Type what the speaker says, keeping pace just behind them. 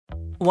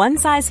One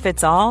size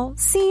fits all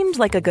seemed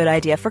like a good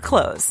idea for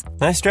clothes.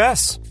 Nice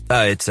dress.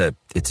 It's a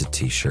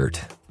t-shirt.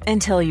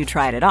 Until you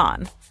tried it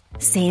on.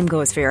 Same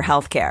goes for your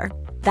healthcare.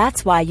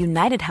 That's why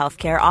United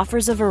Healthcare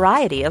offers a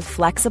variety of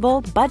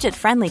flexible,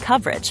 budget-friendly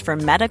coverage for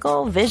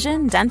medical,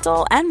 vision,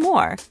 dental, and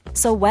more.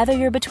 So whether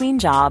you're between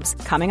jobs,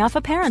 coming off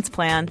a parent's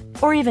plan,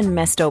 or even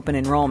missed open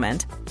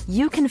enrollment,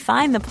 you can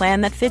find the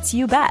plan that fits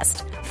you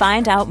best.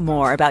 Find out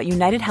more about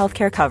United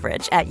Healthcare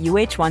coverage at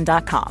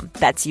uh1.com.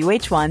 That's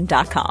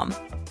uh1.com.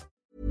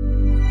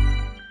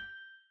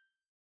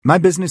 My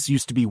business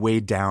used to be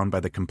weighed down by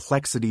the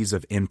complexities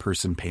of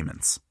in-person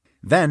payments.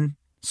 Then,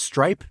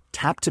 Stripe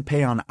Tap to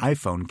Pay on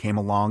iPhone came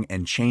along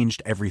and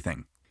changed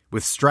everything.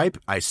 With Stripe,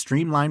 I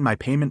streamlined my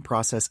payment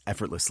process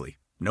effortlessly.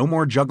 No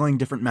more juggling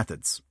different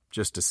methods.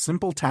 Just a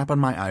simple tap on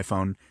my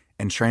iPhone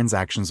and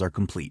transactions are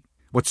complete.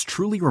 What's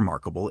truly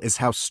remarkable is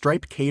how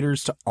Stripe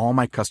caters to all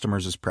my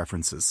customers'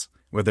 preferences.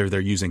 Whether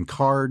they're using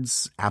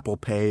cards, Apple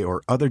Pay,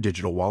 or other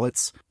digital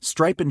wallets,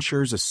 Stripe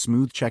ensures a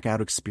smooth checkout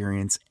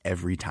experience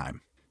every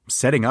time.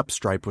 Setting up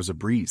Stripe was a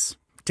breeze,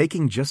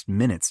 taking just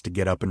minutes to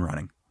get up and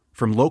running.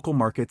 From local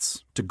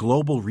markets to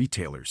global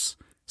retailers,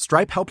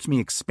 Stripe helped me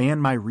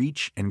expand my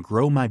reach and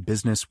grow my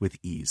business with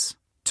ease.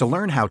 To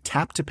learn how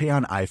Tap to Pay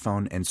on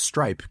iPhone and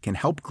Stripe can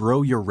help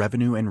grow your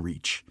revenue and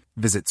reach,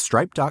 visit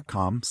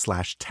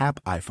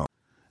stripe.com/tapiphone.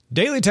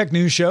 Daily Tech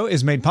News Show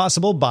is made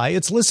possible by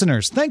its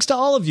listeners. Thanks to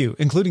all of you,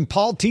 including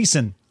Paul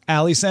Thiessen,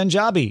 Ali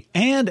Sanjabi,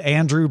 and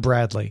Andrew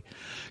Bradley.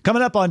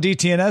 Coming up on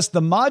DTNS,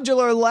 the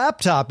modular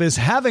laptop is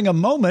having a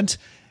moment.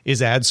 Is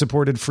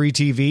ad-supported free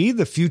TV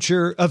the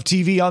future of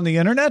TV on the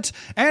internet?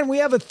 And we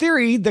have a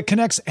theory that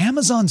connects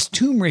Amazon's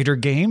Tomb Raider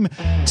game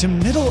to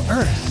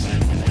Middle-earth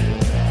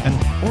and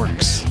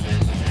orcs.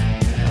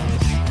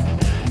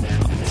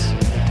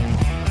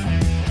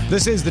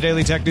 This is the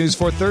Daily Tech News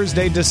for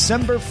Thursday,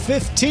 December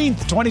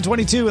 15th,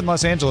 2022 in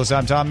Los Angeles.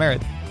 I'm Tom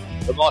Merritt.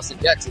 From Austin,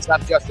 Texas,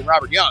 I'm Justin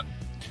Robert Young.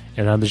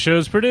 And I'm the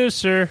show's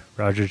producer,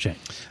 Roger Chang.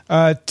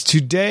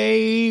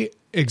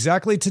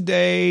 Exactly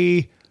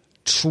today,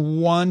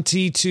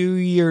 22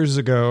 years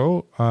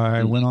ago,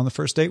 I went on the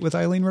first date with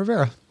Eileen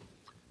Rivera.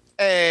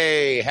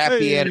 Hey,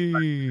 happy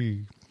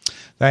anniversary.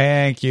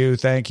 Thank you.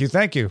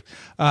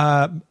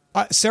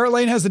 Sarah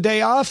Lane has the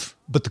day off,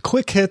 but the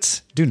quick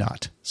hits do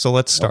not. So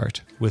let's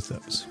start with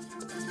those.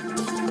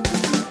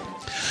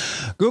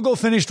 Google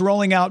finished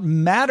rolling out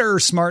Matter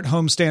smart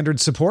home standard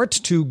support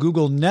to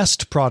Google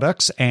Nest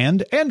products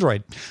and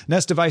Android.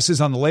 Nest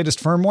devices on the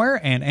latest firmware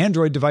and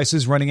Android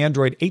devices running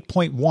Android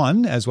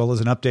 8.1, as well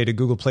as an updated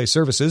Google Play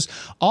services,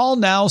 all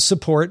now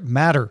support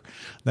Matter.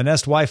 The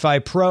Nest Wi-Fi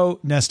Pro,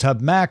 Nest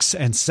Hub Max,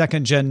 and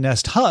second-gen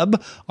Nest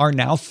Hub are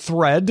now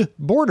Thread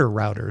border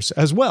routers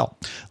as well.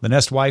 The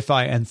Nest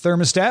Wi-Fi and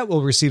thermostat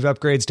will receive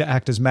upgrades to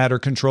act as Matter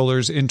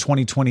controllers in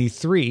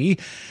 2023.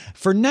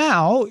 For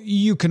now,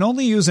 you can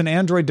only use an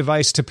Android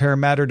device to pair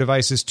Matter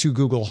devices to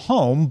Google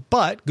Home,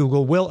 but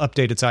Google will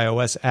update its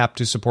iOS app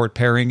to support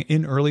pairing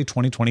in early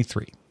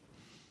 2023.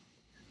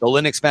 The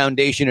Linux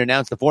Foundation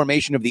announced the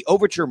formation of the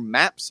Overture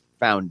Maps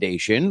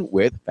Foundation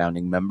with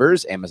founding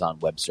members Amazon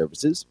Web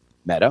Services,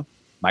 Meta,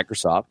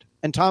 Microsoft,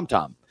 and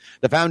TomTom.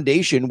 The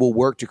foundation will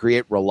work to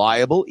create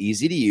reliable,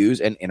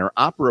 easy-to-use, and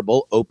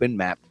interoperable open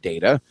map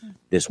data.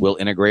 This will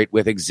integrate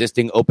with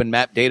existing open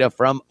map data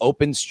from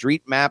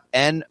OpenStreetMap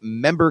and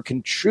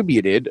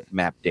member-contributed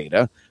map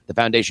data. The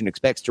foundation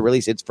expects to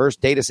release its first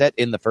data set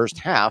in the first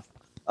half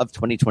of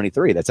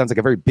 2023. That sounds like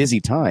a very busy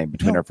time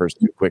between our first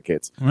two quick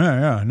hits.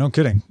 Yeah, no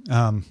kidding.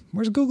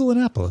 Where's Google and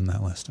Apple in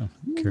that list? I'm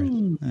curious.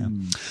 Yeah.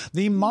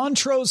 The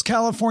Montrose,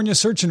 California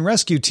search and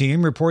rescue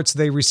team reports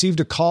they received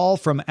a call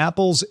from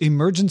Apple's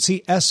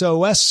emergency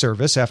SOS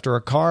service after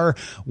a car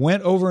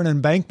went over an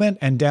embankment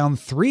and down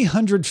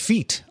 300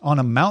 feet on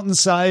a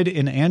mountainside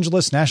in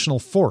Angeles National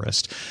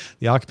Forest.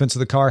 The occupants of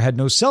the car had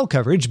no cell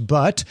coverage,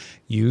 but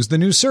used the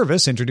new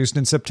service introduced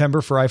in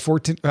September for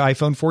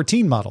iPhone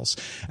 14 models.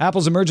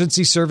 Apple's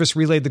emergency service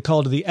relayed the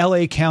call to the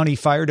LA County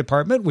Fire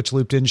Department, which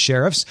looped in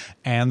sheriffs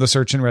and the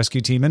search and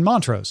rescue team in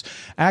Montrose.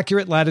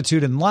 Accurate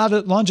latitude and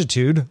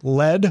longitude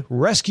led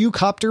Rescue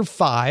Copter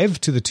 5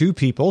 to the two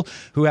people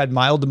who had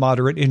mild to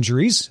moderate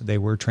injuries. They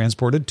were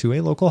transported to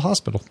a local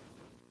hospital.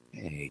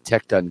 Hey,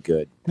 tech done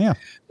good. Yeah.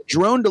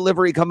 Drone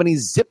delivery company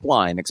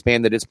Zipline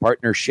expanded its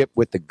partnership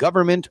with the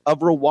government of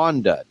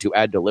Rwanda to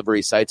add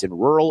delivery sites in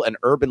rural and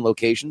urban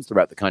locations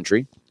throughout the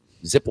country.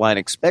 Zipline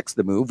expects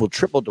the move will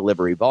triple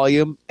delivery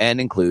volume and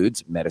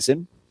includes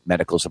medicine,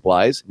 medical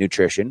supplies,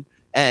 nutrition,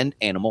 and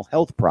animal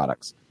health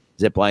products.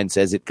 Zipline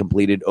says it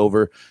completed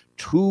over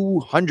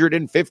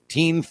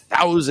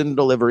 215,000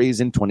 deliveries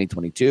in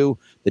 2022.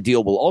 The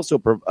deal will also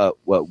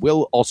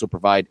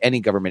provide any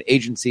government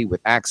agency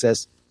with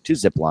access to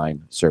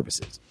Zipline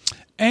services.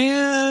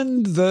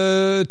 And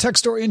the tech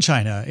story in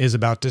China is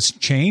about to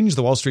change.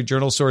 The Wall Street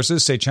Journal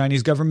sources say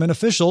Chinese government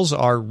officials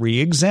are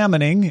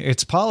re-examining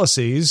its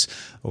policies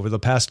over the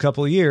past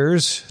couple of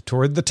years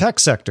toward the tech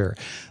sector.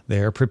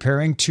 They're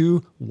preparing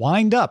to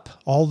wind up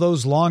all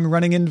those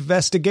long-running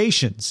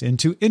investigations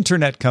into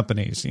internet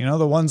companies, you know,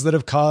 the ones that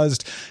have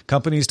caused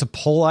companies to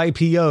pull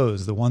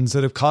IPOs, the ones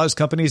that have caused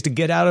companies to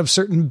get out of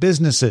certain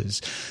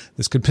businesses.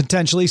 This could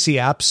potentially see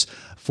apps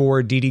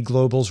for DiDi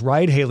Global's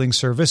ride-hailing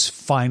service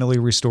finally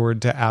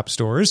restored to app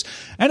stores,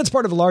 and it's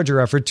part of a larger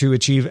effort to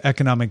achieve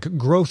economic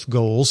growth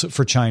goals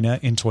for China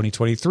in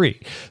 2023.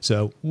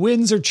 So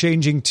winds are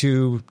changing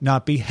to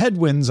not be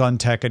headwinds on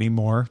tech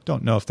anymore.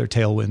 Don't know if they're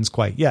tailwinds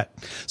quite yet.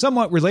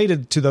 Somewhat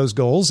related to those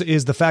goals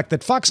is the fact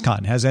that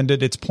Foxconn has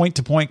ended its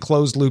point-to-point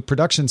closed-loop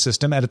production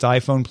system at its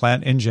iPhone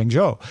plant in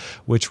Zhengzhou,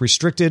 which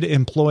restricted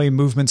employee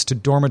movements to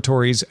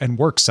dormitories and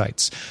work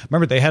sites.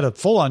 Remember, they had a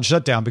full-on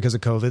shutdown because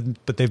of COVID,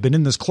 but they've been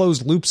in this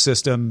closed-loop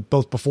system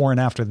both before and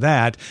after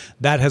that.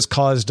 That has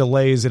caused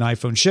delays in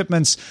iPhone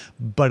shipments,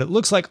 but it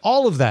looks like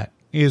all of that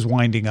is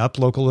winding up.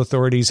 Local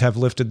authorities have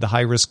lifted the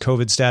high-risk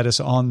COVID status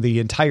on the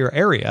entire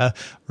area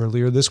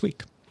earlier this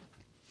week.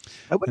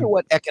 I wonder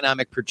what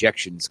economic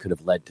projections could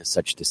have led to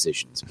such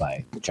decisions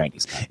by the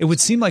Chinese government. It would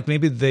seem like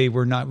maybe they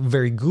were not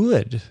very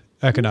good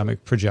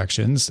economic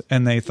projections,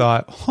 and they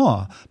thought,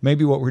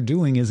 maybe what we're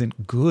doing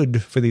isn't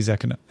good for these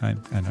economic... I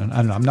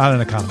don't know. I'm not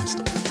an economist.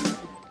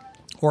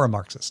 Or a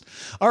Marxist.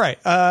 All right,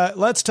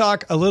 let's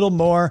talk a little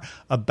more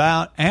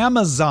about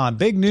Amazon.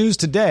 Big news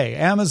today.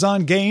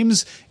 Amazon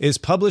Games is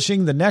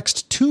publishing the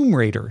next Tomb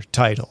Raider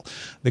title.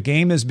 The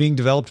game is being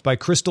developed by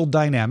Crystal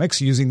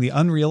Dynamics using the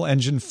Unreal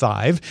Engine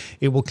 5.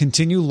 It will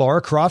continue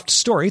Lara Croft's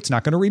story. It's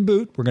not going to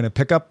reboot. We're going to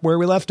pick up where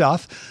we left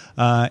off.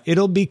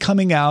 It'll be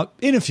coming out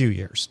in a few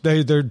years.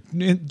 They're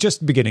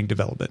just beginning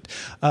development.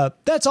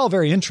 That's all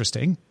very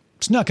interesting.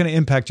 It's not going to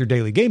impact your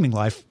daily gaming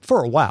life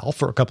for a while,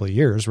 for a couple of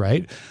years,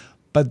 right?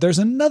 But there's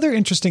another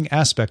interesting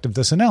aspect of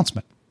this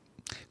announcement.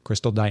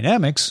 Crystal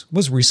Dynamics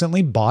was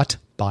recently bought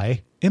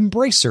by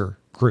Embracer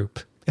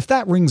Group. If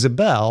that rings a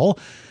bell,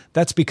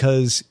 that's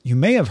because you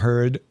may have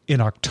heard in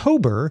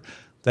October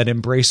that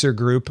Embracer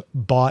Group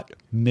bought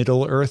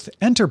Middle-earth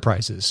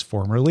Enterprises,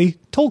 formerly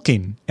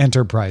Tolkien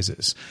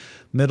Enterprises.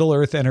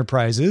 Middle-earth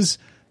Enterprises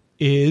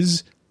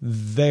is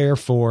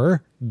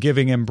therefore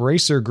giving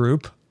Embracer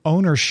Group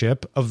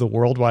ownership of the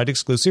worldwide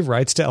exclusive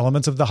rights to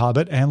elements of The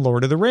Hobbit and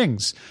Lord of the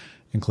Rings,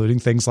 including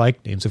things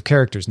like names of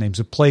characters, names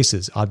of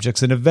places,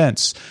 objects and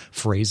events,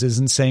 phrases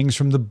and sayings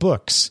from the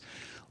books.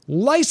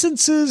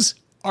 Licenses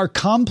are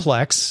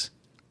complex.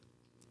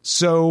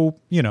 So,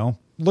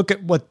 look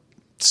at what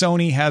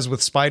Sony has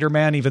with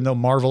Spider-Man, even though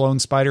Marvel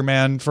owns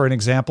Spider-Man, for an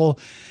example.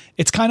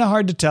 It's kind of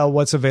hard to tell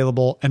what's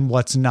available and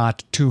what's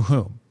not to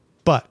whom.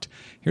 But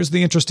here's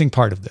the interesting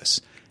part of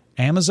this.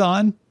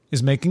 Amazon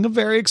is making a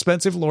very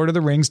expensive Lord of the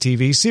Rings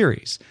TV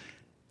series.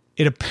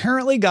 It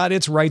apparently got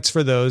its rights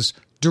for those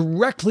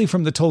directly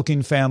from the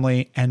Tolkien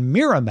family and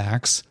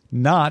Miramax,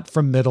 not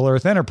from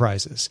Middle-earth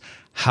Enterprises.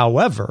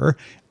 However,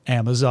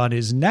 Amazon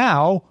is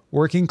now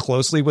working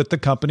closely with the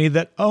company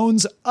that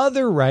owns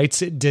other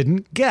rights it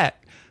didn't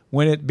get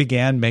when it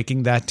began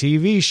making that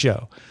TV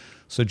show.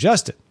 So,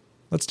 Justin,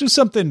 let's do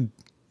something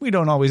we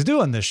don't always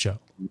do on this show.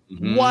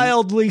 Mm-hmm.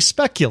 Wildly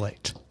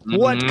speculate. Mm-hmm.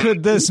 What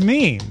could this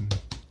mean?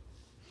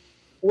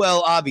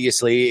 Well,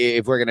 obviously,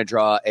 if we're going to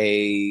draw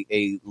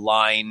a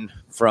line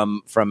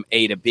from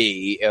A to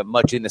B,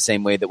 much in the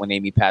same way that when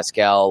Amy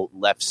Pascal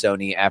left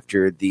Sony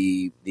after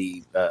the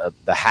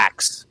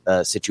hacks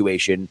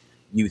situation,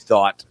 you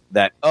thought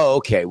that,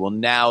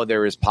 now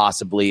there is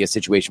possibly a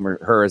situation where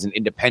her as an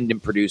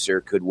independent producer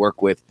could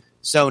work with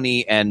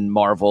Sony and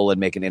Marvel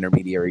and make an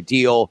intermediary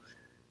deal.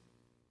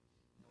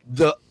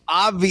 The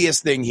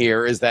obvious thing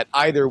here is that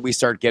either we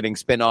start getting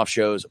spin-off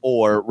shows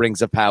or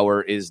Rings of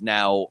Power is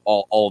now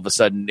all of a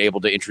sudden able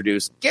to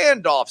introduce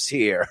Gandalf's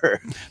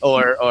here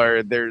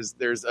or there's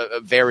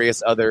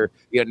various other,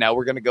 now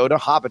we're going to go to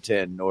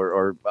Hobbiton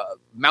or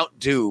Mount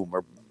Doom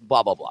or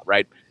blah, blah, blah,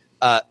 right?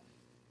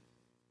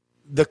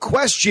 The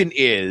question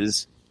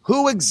is,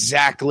 who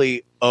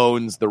exactly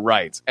owns the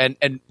rights? And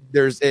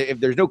if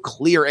there's no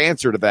clear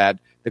answer to that,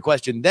 the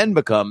question then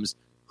becomes,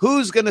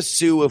 who's going to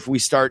sue if we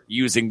start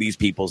using these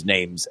people's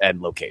names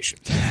and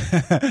locations?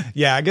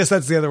 Yeah, I guess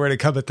that's the other way to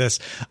come at this.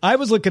 I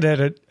was looking at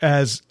it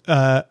as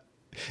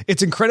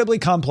it's incredibly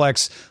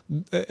complex.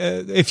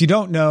 If you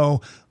don't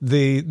know,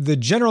 the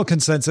general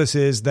consensus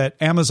is that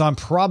Amazon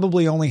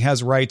probably only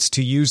has rights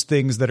to use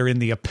things that are in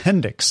the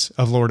appendix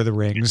of Lord of the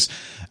Rings.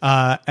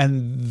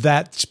 And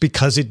that's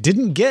because it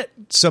didn't get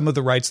some of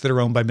the rights that are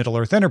owned by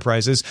Middle-earth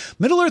Enterprises.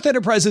 Middle-earth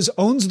Enterprises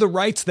owns the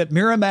rights that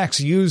Miramax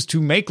used to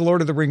make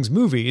Lord of the Rings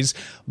movies,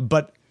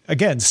 but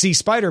again, see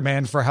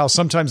Spider-Man for how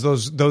sometimes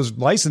those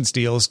license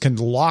deals can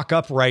lock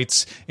up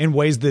rights in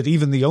ways that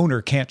even the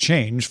owner can't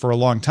change for a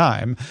long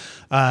time.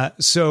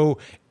 So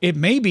it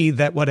may be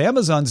that what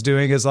Amazon's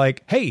doing is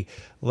like, hey,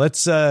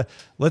 let's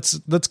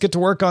get to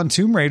work on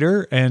Tomb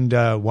Raider, and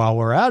while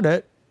we're at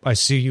it, I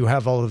see you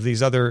have all of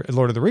these other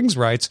Lord of the Rings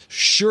rights.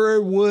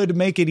 Sure would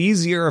make it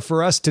easier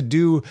for us to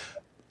do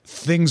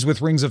things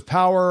with Rings of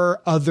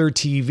Power, other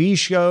TV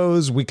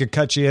shows. We could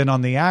cut you in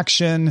on the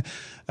action.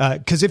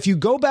 Because if you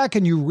go back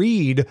and you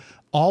read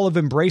all of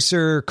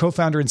Embracer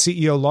co-founder and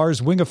CEO Lars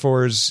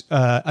Wingefor's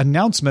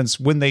announcements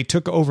when they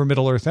took over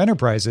Middle-earth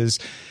Enterprises,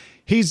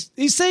 he's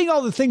saying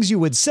all the things you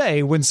would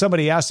say when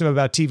somebody asked him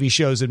about TV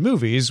shows and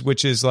movies,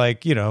 which is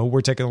like,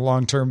 we're taking a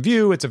long-term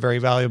view. It's a very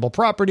valuable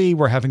property.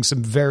 We're having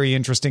some very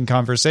interesting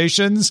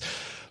conversations.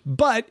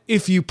 But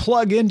if you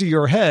plug into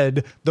your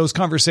head those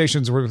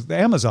conversations with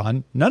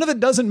Amazon, none of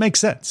it doesn't make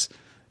sense.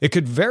 It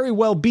could very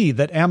well be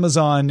that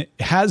Amazon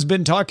has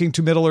been talking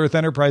to Middle-earth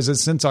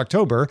Enterprises since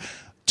October.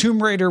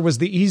 Tomb Raider was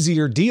the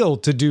easier deal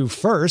to do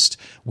first.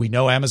 We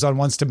know Amazon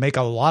wants to make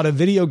a lot of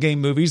video game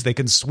movies. They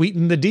can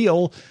sweeten the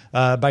deal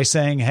by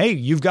saying, hey,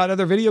 you've got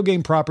other video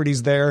game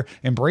properties there.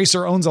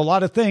 Embracer owns a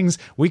lot of things.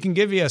 We can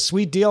give you a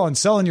sweet deal on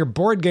selling your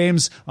board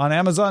games on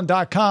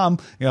Amazon.com.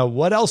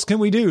 What else can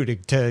we do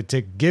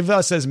to give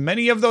us as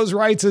many of those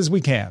rights as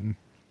we can?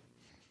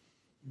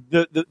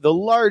 The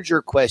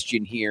larger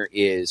question here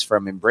is,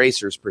 from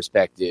Embracer's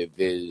perspective,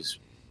 is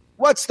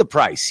what's the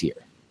price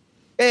here?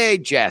 Hey,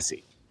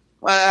 Jassy.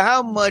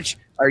 How much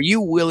are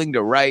you willing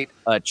to write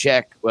a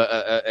check,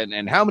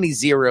 and how many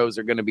zeros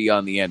are going to be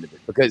on the end of it?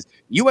 Because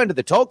you went to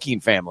the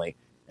Tolkien family,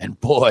 and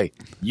boy,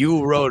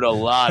 you wrote a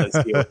lot of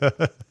zeros.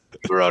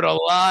 You wrote a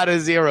lot of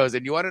zeros,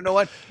 and you want to know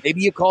what?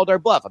 Maybe you called our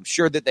bluff. I'm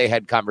sure that they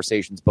had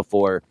conversations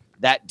before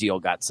that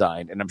deal got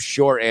signed, and I'm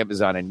sure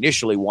Amazon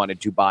initially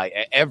wanted to buy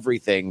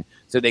everything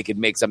so they could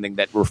make something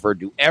that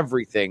referred to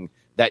everything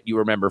that you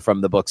remember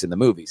from the books and the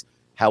movies.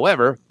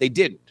 However, they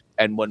didn't.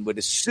 And one would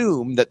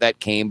assume that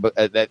came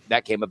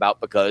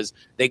about because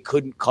they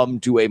couldn't come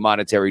to a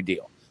monetary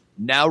deal.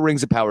 Now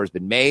Rings of Power has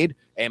been made.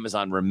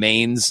 Amazon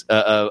remains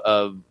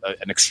an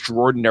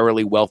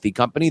extraordinarily wealthy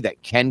company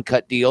that can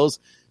cut deals.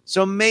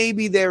 So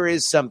maybe there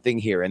is something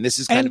here. And this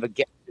is kind of a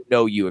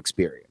get-to-know-you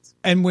experience.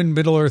 And when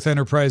Middle-earth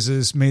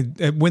Enterprises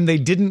when they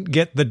didn't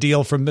get the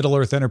deal from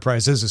Middle-earth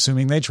Enterprises,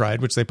 assuming they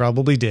tried, which they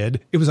probably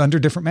did, it was under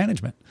different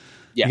management.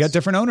 Yes. You got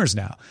different owners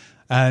now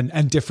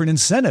and different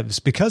incentives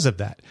because of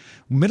that.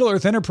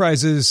 Middle-earth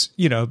Enterprises,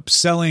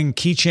 selling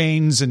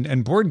keychains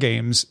and board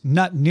games,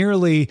 not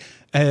nearly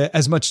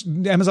as much.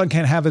 Amazon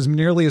can't have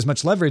nearly as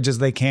much leverage as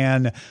they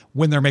can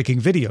when they're making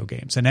video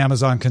games. And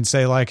Amazon can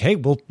say like, hey,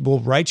 we'll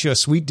write you a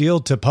sweet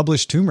deal to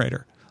publish Tomb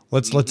Raider.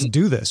 Let's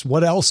do this.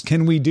 What else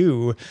can we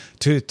do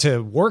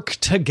to work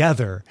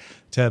together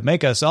to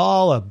make us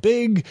all a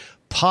big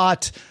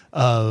pot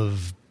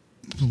of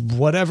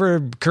whatever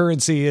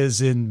currency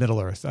is in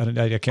Middle-earth? I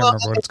can't remember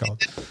what it's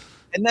called.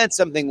 And that's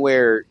something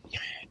where,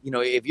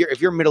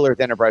 if you're Middle-earth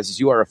Enterprises,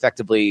 you are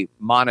effectively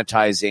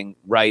monetizing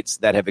rights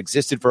that have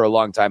existed for a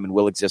long time and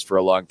will exist for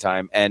a long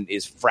time and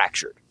is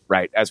fractured,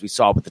 right? As we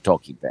saw with the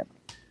Tolkien family.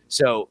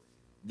 So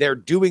they're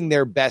doing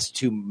their best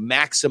to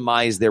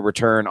maximize their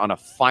return on a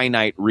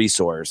finite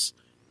resource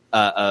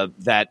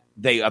that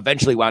they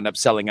eventually wound up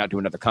selling out to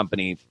another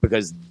company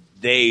because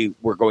they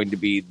were going to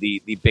be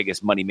the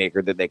biggest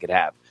moneymaker that they could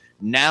have.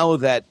 Now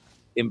that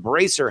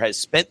Embracer has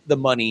spent the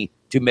money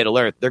to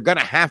Middle-earth, they're going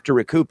to have to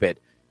recoup it.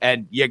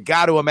 And you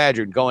got to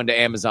imagine going to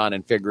Amazon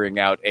and figuring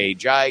out a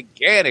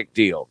gigantic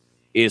deal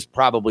is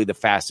probably the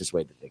fastest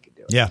way that they could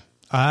do it. Yeah,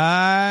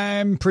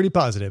 I'm pretty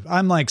positive.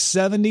 I'm like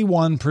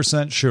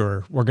 71%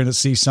 sure we're going to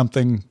see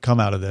something come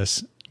out of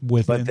this.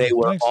 But they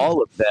were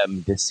all of them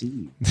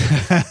deceived.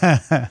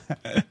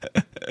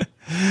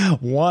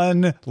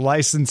 One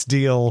license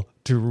deal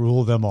to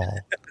rule them all.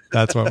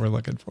 That's what we're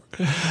looking for.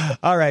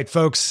 All right,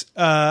 folks.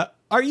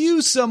 Are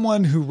you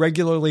someone who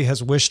regularly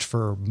has wished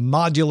for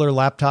modular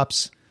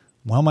laptops?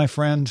 Well, my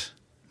friend,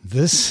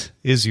 this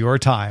is your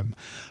time.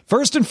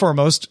 First and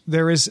foremost,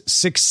 there is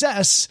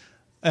success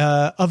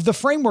of the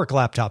Framework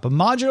laptop, a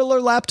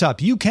modular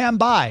laptop you can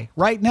buy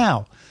right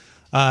now.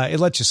 It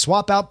lets you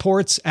swap out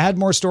ports, add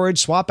more storage,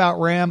 swap out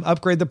RAM,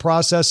 upgrade the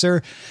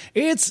processor.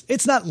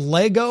 It's not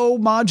Lego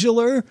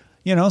modular.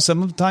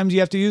 Sometimes you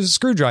have to use a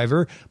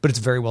screwdriver, but it's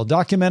very well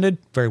documented,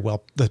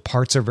 the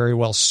parts are very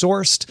well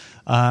sourced.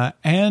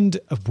 And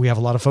we have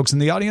a lot of folks in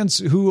the audience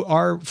who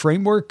are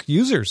Framework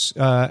users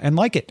and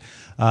like it.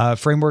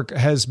 Framework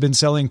has been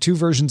selling 2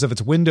 versions of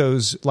its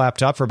Windows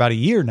laptop for about a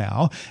year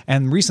now,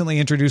 and recently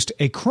introduced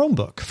a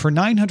Chromebook for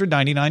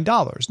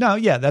 $999. Now,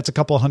 yeah, that's a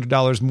couple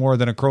 $100 more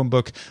than a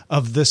Chromebook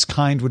of this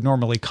kind would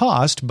normally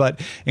cost, but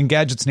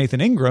Engadget's Nathan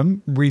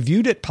Ingram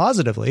reviewed it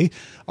positively,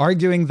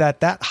 arguing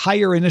that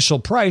higher initial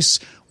price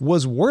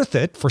was worth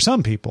it for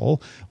some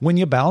people when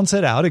you balance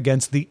it out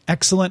against the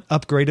excellent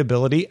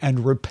upgradability and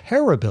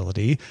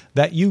repairability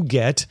that you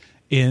get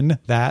in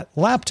that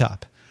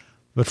laptop.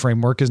 But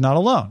Framework is not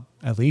alone,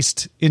 at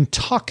least in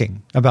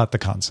talking about the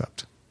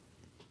concept.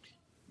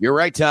 You're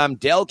right, Tom.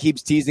 Dell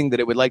keeps teasing that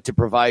it would like to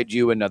provide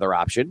you another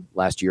option.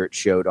 Last year, it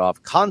showed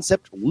off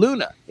Concept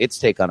Luna, its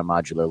take on a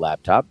modular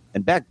laptop.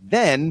 And back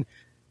then,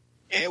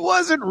 It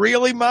wasn't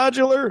really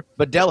modular,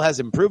 but Dell has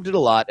improved it a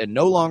lot and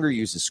no longer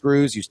uses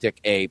screws. You stick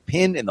a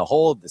pin in the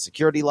hole of the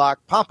security lock,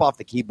 pop off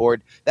the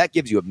keyboard. That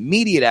gives you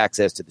immediate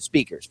access to the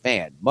speakers,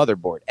 fan,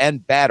 motherboard,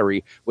 and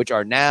battery, which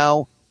are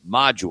now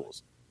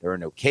modules. There are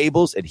no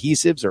cables,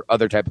 adhesives, or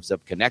other types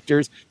of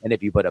connectors. And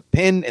if you put a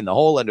pin in the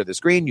hole under the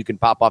screen, you can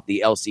pop off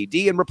the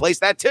LCD and replace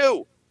that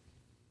too.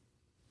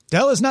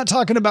 Dell is not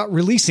talking about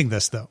releasing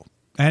this, though.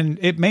 And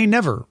it may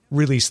never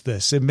release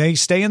this. It may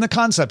stay in the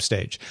concept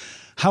stage.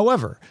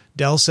 However,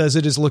 Dell says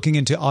it is looking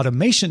into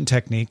automation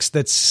techniques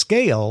that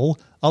scale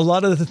a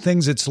lot of the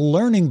things it's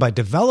learning by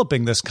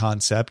developing this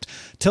concept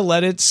to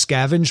let it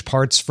scavenge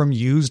parts from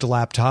used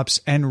laptops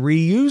and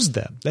reuse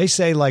them. They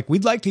say, like,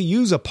 we'd like to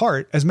use a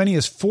part as many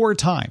as 4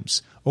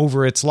 times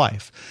over its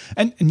life.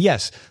 And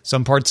yes,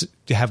 some parts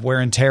have wear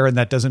and tear, and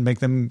that doesn't make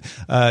them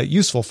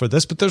useful for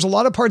this, but there's a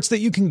lot of parts that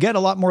you can get a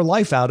lot more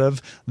life out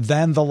of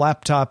than the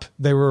laptop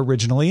they were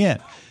originally in.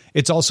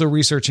 It's also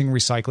researching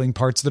recycling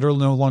parts that are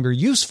no longer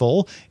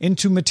useful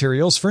into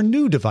materials for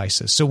new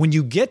devices. So when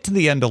you get to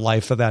the end of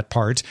life of that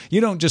part,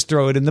 you don't just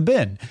throw it in the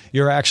bin.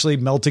 You're actually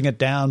melting it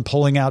down,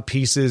 pulling out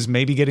pieces,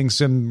 maybe getting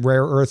some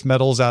rare earth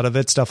metals out of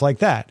it, stuff like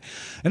that.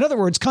 In other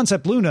words,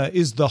 Concept Luna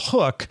is the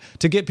hook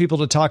to get people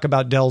to talk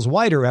about Dell's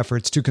wider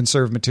efforts to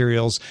conserve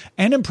materials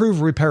and improve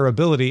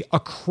repairability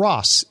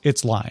across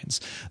its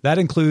lines. That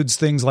includes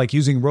things like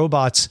using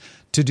robots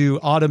to do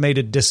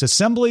automated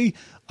disassembly,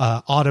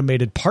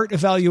 automated part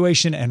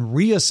evaluation, and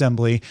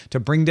reassembly to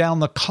bring down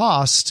the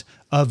cost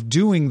of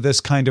doing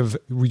this kind of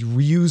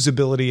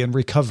reusability and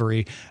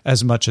recovery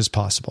as much as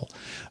possible.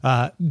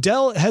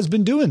 Dell has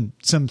been doing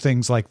some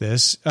things like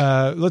this.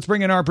 Let's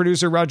bring in our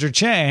producer, Roger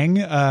Chang,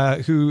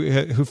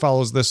 who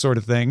follows this sort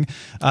of thing.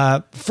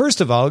 First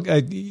of all,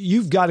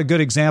 you've got a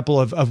good example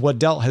of what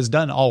Dell has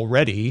done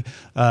already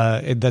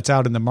that's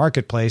out in the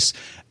marketplace.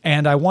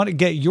 And I want to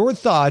get your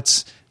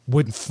thoughts.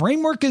 When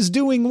Framework is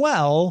doing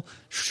well,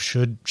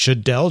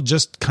 should Dell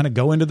just kind of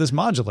go into this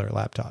modular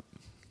laptop?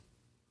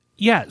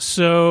 Yeah,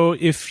 so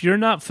if you're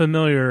not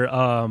familiar,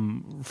 a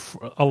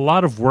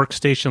lot of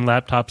workstation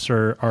laptops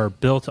are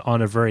built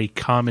on a very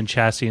common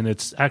chassis, and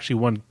it's actually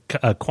one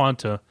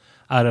Quanta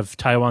out of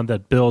Taiwan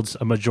that builds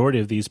a majority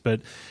of these.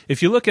 But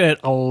if you look at it,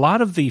 a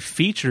lot of the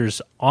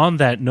features on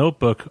that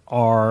notebook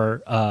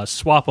are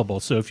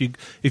swappable. So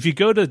if you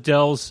go to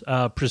Dell's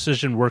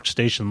Precision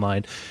Workstation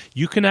line,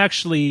 you can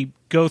actually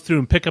go through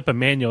and pick up a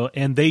manual,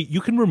 and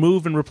you can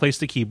remove and replace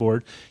the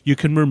keyboard. You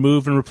can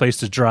remove and replace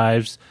the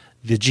drives,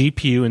 the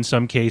GPU in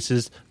some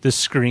cases, the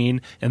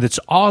screen, and it's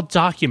all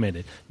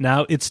documented.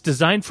 Now, it's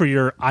designed for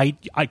your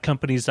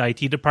company's IT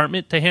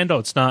department to handle.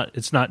 It's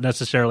not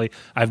necessarily,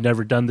 I've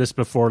never done this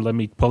before, let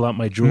me pull out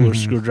my jeweler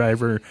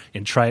screwdriver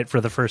and try it for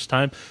the first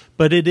time.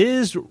 But it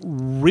is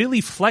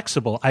really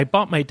flexible. I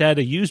bought my dad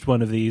a used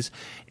one of these,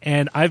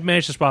 and I've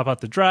managed to swap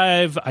out the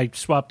drive. I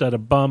swapped out a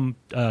bum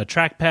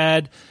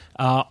trackpad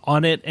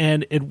on it,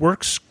 and it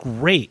works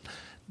great.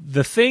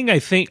 The thing I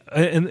think,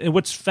 and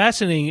what's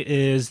fascinating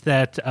is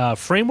that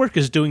Framework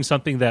is doing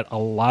something that a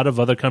lot of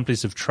other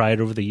companies have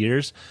tried over the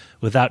years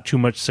without too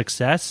much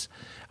success,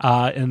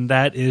 and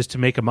that is to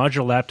make a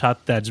modular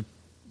laptop that's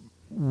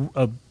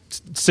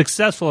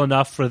successful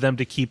enough for them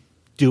to keep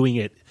doing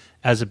it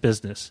as a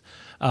business.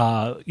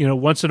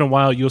 Once in a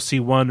while you'll see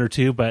one or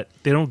two, but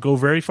they don't go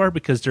very far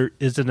because there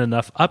isn't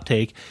enough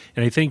uptake.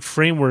 And I think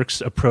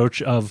Framework's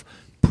approach of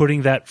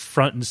putting that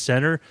front and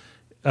center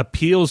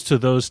appeals to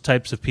those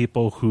types of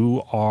people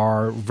who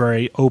are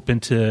very open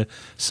to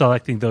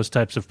selecting those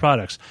types of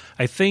products.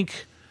 I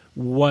think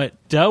what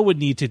Dell would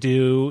need to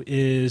do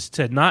is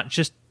to not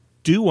just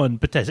do one,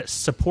 but to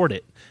support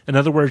it. In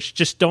other words,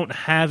 just don't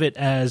have it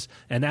as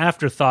an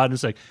afterthought. And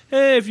it's like,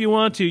 hey, if you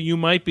want to, you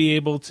might be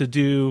able to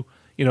do,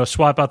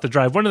 swap out the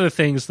drive. One of the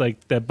things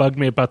like that bugged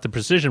me about the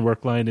Precision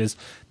Work line is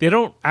they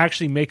don't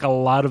actually make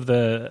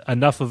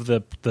enough of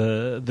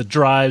the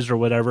drives or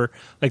whatever,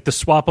 like the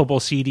swappable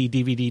CD,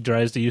 DVD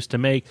drives they used to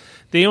make.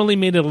 They only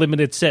made a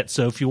limited set.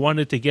 So if you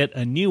wanted to get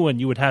a new one,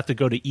 you would have to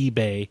go to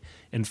eBay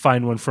and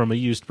find one from a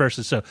used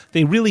person. So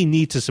they really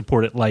need to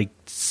support it, like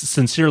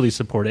sincerely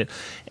support it.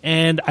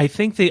 And I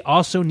think they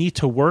also need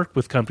to work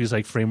with companies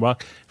like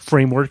Framework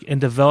and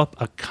develop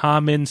a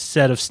common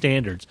set of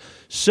standards.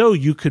 So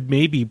you could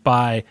maybe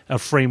buy a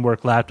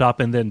Framework laptop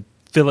and then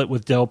fill it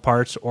with Dell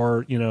parts,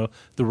 or the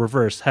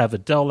reverse, have a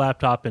Dell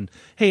laptop and,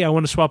 hey, I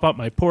want to swap out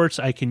my ports,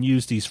 I can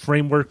use these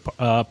Framework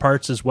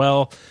parts as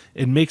well.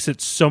 It makes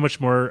it so much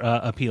more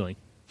appealing.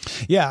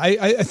 Yeah,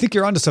 I think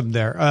you're onto something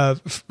there.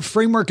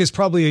 Framework is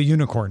probably a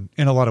unicorn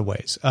in a lot of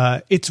ways.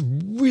 It's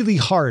really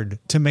hard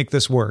to make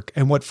this work.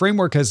 And what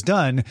Framework has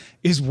done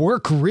is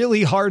work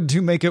really hard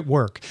to make it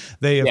work.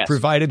 They have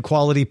provided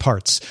quality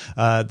parts.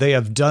 They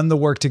have done the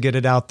work to get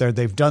it out there.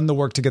 They've done the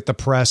work to get the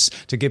press,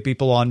 to get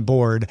people on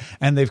board,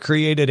 and they've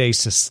created a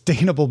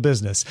sustainable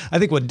business. I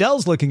think what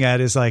Dell's looking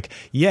at is like,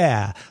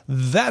 yeah,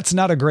 that's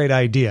not a great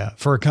idea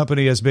for a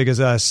company as big as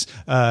us,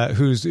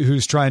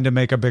 who's trying to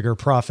make a bigger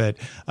profit.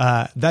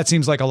 That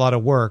seems like a lot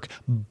of work,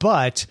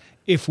 but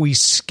if we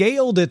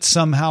scaled it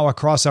somehow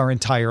across our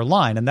entire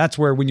line, and that's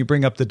where when you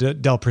bring up the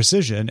Dell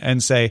Precision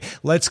and say,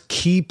 let's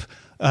keep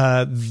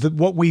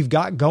what we've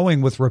got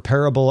going with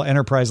repairable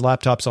enterprise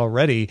laptops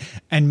already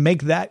and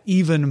make that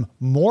even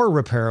more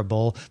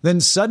repairable, then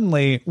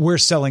suddenly we're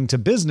selling to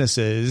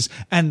businesses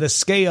and the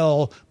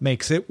scale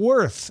makes it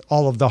worth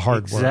all of the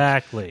hard work.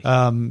 Exactly.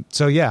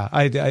 So yeah,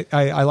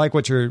 I like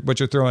what you're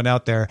throwing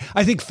out there.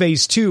 I think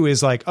phase 2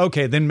 is like,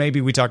 okay, then maybe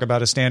we talk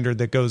about a standard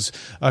that goes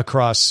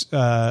across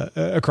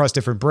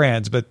different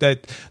brands, but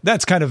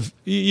that's kind of,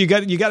 you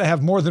got to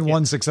have more than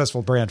one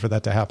successful brand for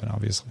that to happen,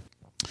 obviously.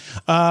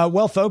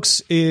 Well,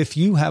 folks, if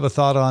you have a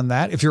thought on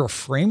that, if you're a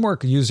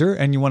Framework user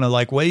and you want to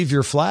like wave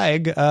your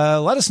flag,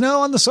 let us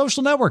know on the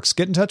social networks.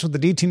 Get in touch with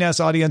the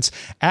DTNS audience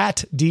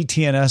at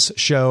DTNS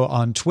Show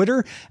on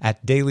Twitter,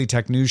 at Daily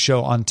Tech News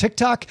Show on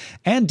TikTok,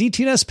 and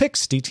DTNS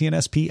Pix,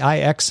 DTNS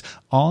PIX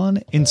on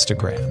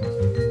Instagram.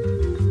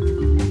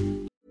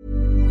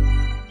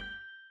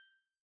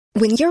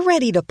 When you're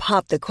ready to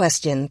pop the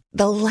question,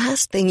 the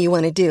last thing you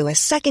want to do is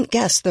second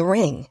guess the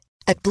ring.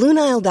 At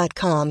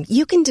BlueNile.com,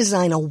 you can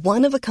design a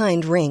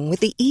one-of-a-kind ring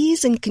with the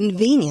ease and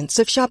convenience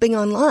of shopping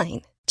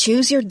online.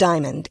 Choose your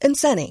diamond and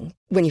setting.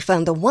 When you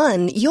find the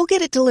one, you'll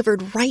get it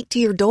delivered right to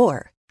your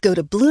door. Go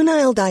to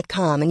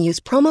BlueNile.com and use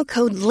promo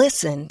code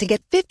LISTEN to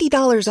get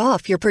 $50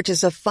 off your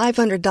purchase of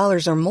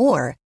 $500 or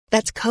more.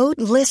 That's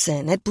code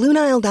LISTEN at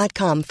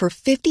BlueNile.com for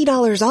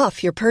 $50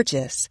 off your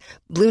purchase.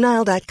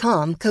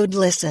 BlueNile.com, code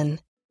LISTEN.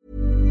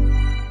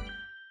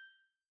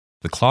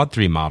 The Claude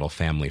 3 model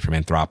family from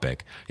Anthropic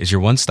is your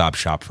one-stop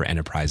shop for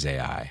enterprise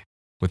AI.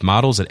 With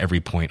models at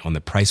every point on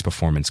the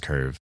price-performance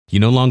curve,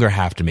 you no longer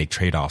have to make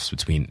trade-offs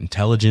between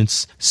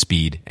intelligence,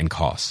 speed, and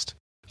cost.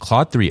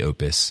 Claude 3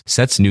 Opus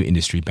sets new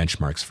industry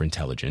benchmarks for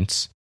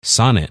intelligence,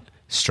 Sonnet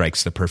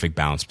strikes the perfect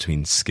balance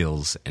between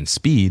skills and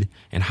speed,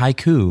 and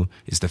Haiku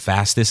is the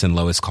fastest and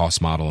lowest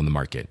cost model in the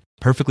market,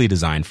 perfectly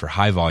designed for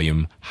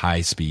high-volume,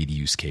 high-speed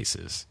use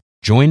cases.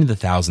 Join the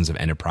thousands of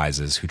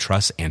enterprises who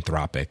trust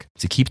Anthropic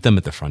to keep them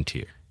at the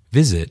frontier.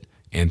 Visit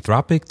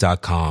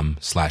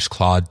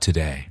anthropic.com/Claude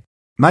today.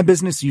 My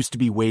business used to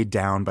be weighed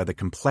down by the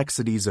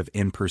complexities of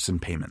in-person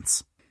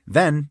payments.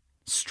 Then,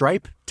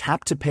 Stripe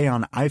Tap to Pay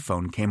on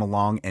iPhone came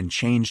along and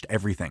changed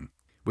everything.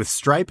 With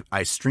Stripe,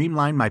 I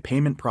streamlined my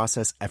payment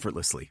process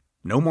effortlessly.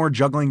 No more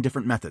juggling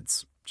different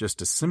methods.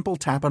 Just a simple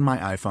tap on my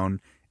iPhone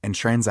and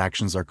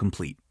transactions are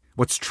complete.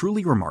 What's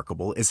truly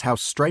remarkable is how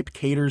Stripe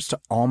caters to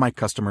all my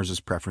customers'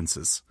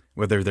 preferences.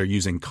 Whether they're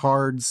using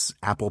cards,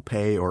 Apple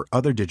Pay, or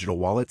other digital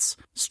wallets,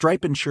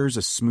 Stripe ensures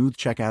a smooth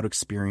checkout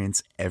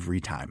experience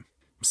every time.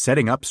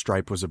 Setting up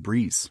Stripe was a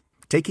breeze,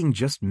 taking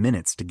just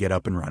minutes to get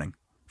up and running.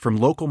 From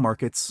local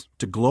markets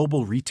to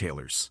global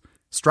retailers,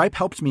 Stripe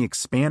helped me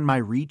expand my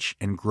reach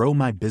and grow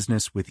my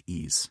business with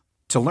ease.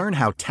 To learn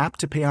how Tap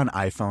to Pay on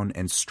iPhone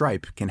and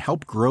Stripe can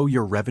help grow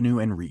your revenue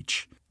and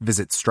reach,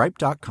 visit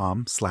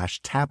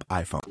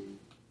stripe.com/tapiphone.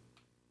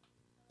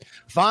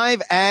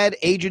 5 ad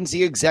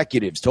agency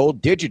executives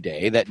told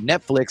Digiday that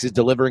Netflix is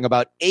delivering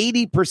about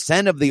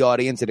 80% of the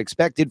audience it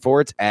expected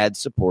for its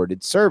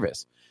ad-supported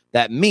service.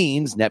 That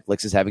means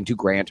Netflix is having to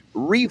grant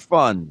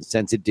refunds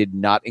since it did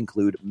not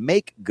include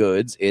make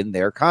goods in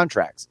their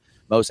contracts.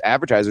 Most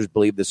advertisers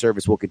believe the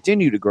service will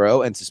continue to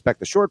grow and suspect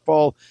the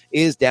shortfall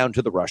is down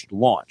to the rushed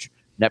launch.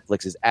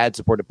 Netflix's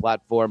ad-supported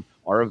platform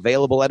are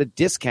available at a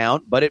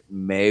discount, but it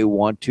may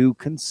want to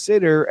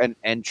consider an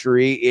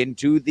entry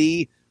into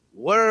the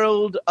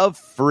world of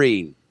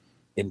free.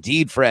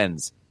 Indeed,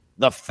 friends,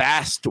 the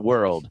fast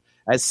world,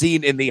 as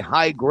seen in the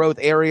high-growth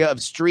area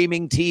of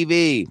streaming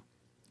TV.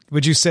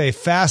 Would you say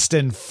fast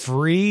and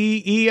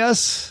free,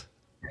 ES?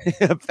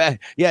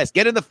 Yes,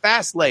 get in the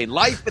fast lane.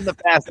 Life in the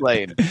fast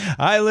lane.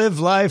 I live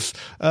life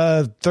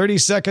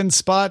 30-second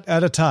spot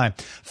at a time.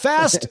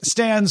 FAST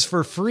stands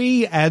for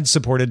free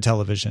ad-supported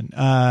television.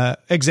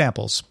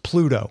 Examples: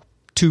 Pluto,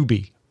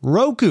 Tubi,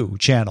 Roku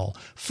channel,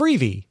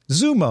 Freevee,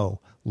 Zumo,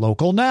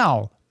 Local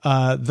Now,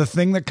 the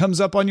thing that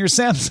comes up on your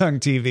Samsung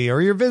TV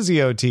or your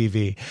Vizio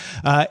TV.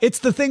 It's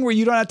the thing where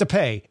you don't have to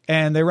pay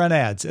and they run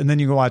ads and then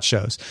you can watch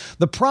shows.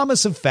 The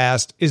promise of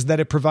FAST is that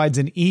it provides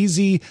an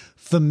easy,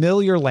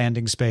 familiar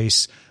landing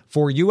space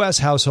for U.S.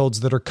 households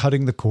that are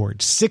cutting the cord.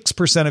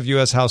 6% of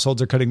U.S.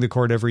 households are cutting the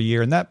cord every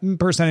year, and that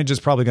percentage is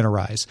probably going to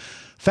rise.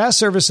 FAST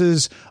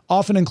services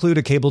often include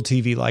a cable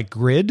TV like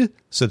Grid,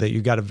 so that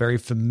you got a very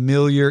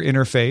familiar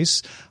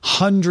interface,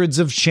 hundreds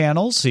of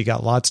channels, so you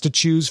got lots to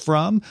choose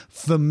from,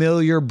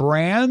 familiar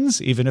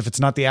brands, even if it's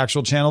not the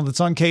actual channel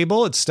that's on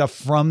cable, it's stuff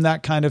from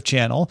that kind of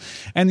channel.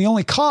 And the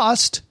only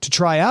cost to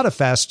try out a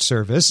FAST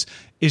service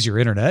is your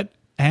internet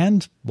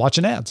and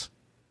watching ads.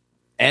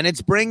 And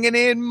it's bringing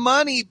in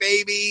money,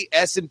 baby.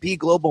 S&P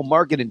Global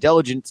Market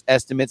Intelligence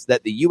estimates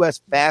that the U.S.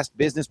 fast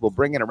business will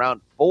bring in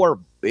around $4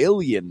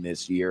 billion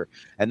this year,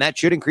 and that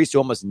should increase to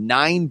almost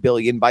 $9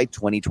 billion by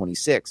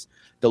 2026.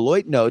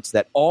 Deloitte notes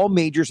that all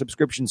major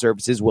subscription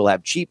services will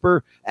have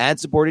cheaper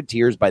ad-supported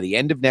tiers by the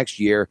end of next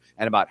year,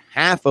 and about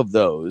half of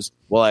those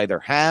will either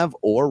have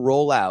or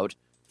roll out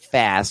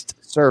fast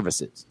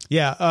services.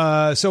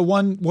 Yeah. So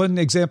one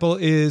example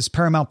is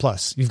Paramount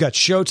Plus. You've got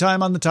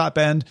Showtime on the top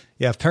end.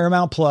 You have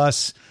Paramount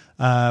Plus,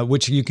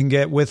 which you can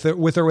get with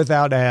or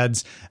without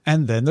ads.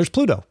 And then there's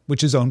Pluto,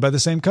 which is owned by the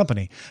same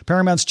company.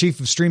 Paramount's chief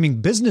of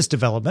streaming business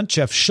development,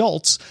 Jeff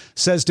Schultz,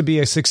 says to be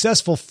a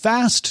successful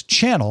fast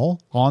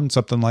channel on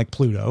something like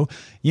Pluto,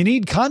 you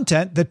need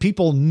content that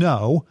people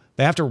know.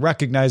 They have to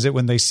recognize it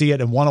when they see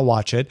it and want to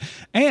watch it.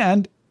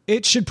 And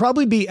it should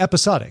probably be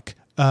episodic.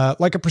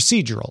 Like a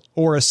procedural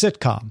or a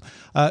sitcom,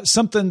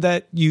 something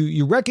that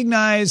you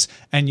recognize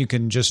and you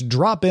can just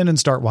drop in and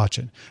start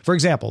watching. For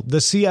example, the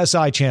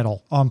CSI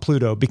channel on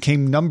Pluto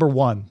became number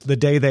one the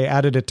day they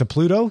added it to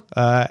Pluto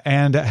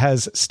and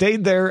has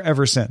stayed there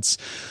ever since.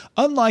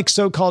 Unlike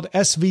so-called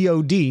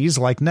SVODs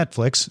like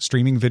Netflix,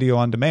 streaming video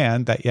on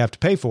demand that you have to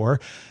pay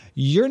for,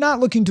 you're not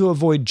looking to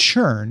avoid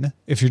churn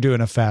if you're doing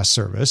a fast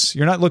service.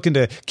 You're not looking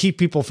to keep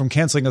people from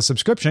canceling a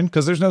subscription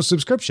because there's no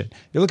subscription.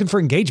 You're looking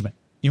for engagement.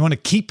 You want to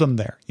keep them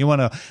there. You want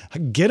to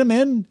get them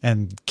in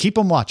and keep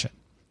them watching.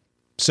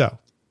 So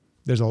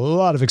there's a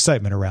lot of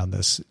excitement around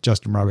this,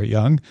 Justin Robert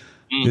Young.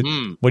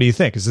 Mm-hmm. What do you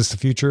think? Is this the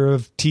future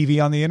of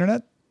TV on the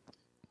internet?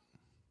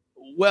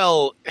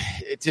 Well,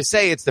 to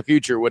say it's the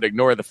future would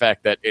ignore the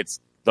fact that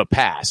it's the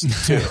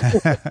past, too.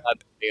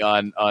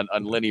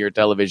 on linear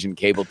television,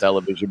 cable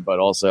television, but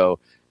also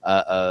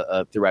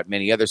throughout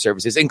many other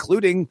services,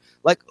 including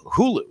like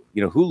Hulu.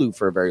 You know, Hulu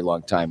for a very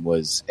long time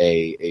was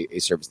a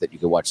service that you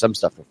could watch some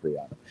stuff for free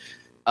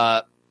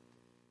on.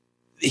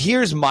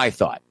 Here's my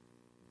thought.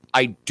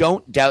 I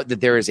don't doubt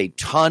that there is a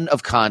ton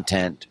of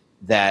content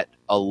that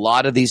a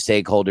lot of these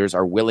stakeholders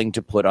are willing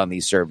to put on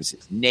these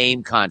services.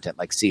 Name content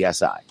like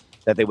CSI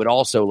that they would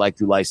also like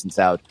to license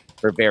out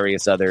for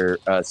various other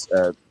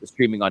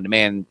streaming on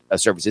demand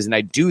services. And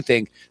I do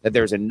think that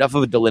there's enough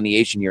of a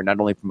delineation here, not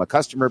only from a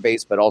customer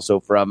base, but also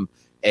from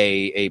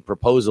a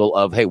proposal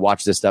of, hey,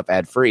 watch this stuff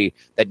ad free,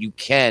 that you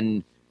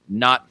can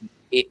not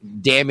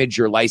damage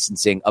your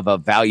licensing of a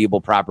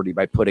valuable property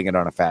by putting it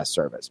on a fast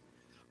service.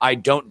 I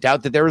don't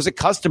doubt that there is a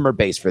customer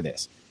base for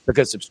this,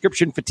 because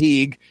subscription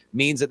fatigue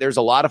means that there's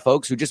a lot of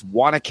folks who just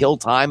want to kill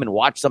time and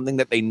watch something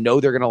that they know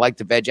they're going to like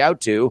to veg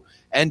out to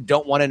and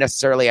don't want to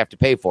necessarily have to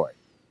pay for it.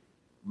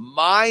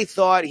 My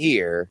thought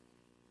here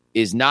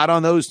is not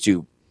on those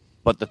two,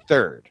 but the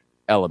third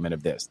element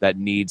of this that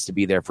needs to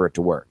be there for it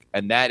to work.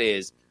 And that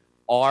is,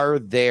 are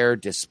there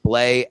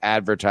display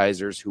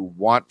advertisers who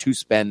want to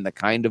spend the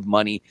kind of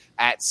money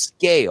at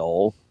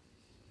scale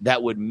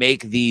that would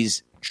make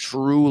these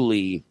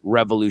truly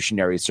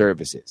revolutionary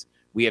services?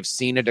 We have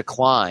seen a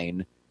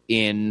decline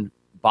in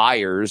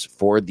buyers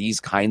for these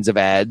kinds of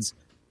ads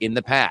in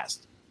the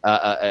past,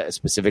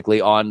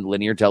 specifically on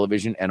linear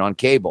television and on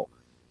cable.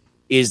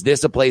 Is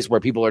this a place where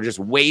people are just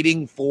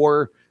waiting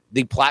for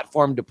the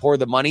platform to pour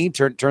the money,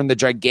 turn the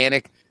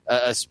gigantic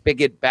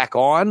spigot back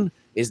on?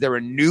 Is there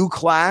a new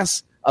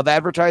class of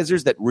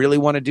advertisers that really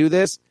want to do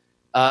this?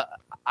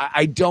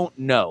 I don't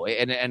know.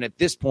 And at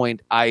this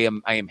point, I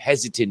am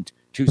hesitant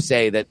to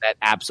say that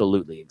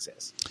absolutely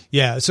exists.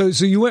 Yeah. So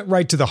you went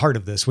right to the heart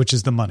of this, which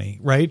is the money,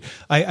 right?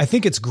 I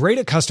think it's great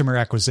at customer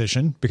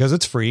acquisition because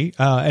it's free.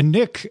 And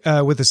Nick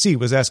with a C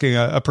was asking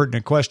a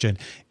pertinent question.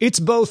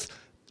 It's both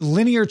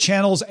linear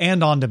channels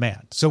and on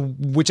demand. So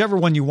whichever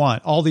one you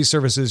want, all these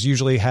services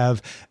usually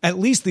have at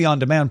least the on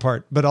demand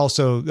part, but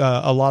also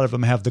a lot of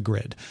them have the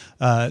grid.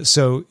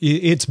 So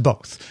it's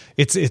both.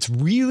 It's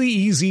really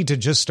easy to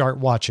just start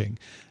watching.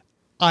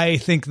 I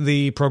think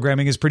the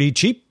programming is pretty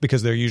cheap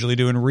because they're usually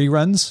doing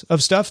reruns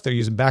of stuff. They're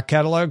using back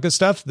catalog of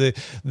stuff.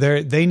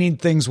 They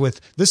need things with,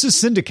 this is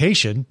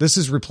syndication. This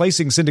is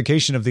replacing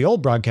syndication of the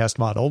old broadcast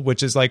model,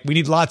 which is like, we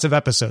need lots of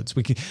episodes.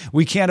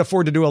 We can't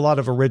afford to do a lot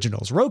of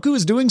originals. Roku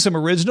is doing some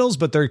originals,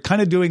 but they're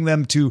kind of doing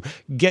them to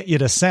get you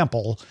to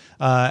sample.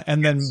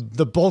 And then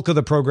the bulk of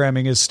the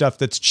programming is stuff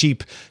that's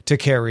cheap to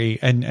carry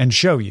and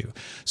show you.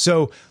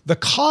 So the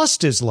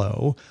cost is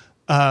low.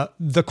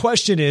 The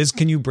question is,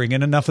 can you bring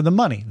in enough of the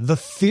money? The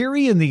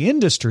theory in the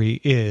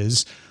industry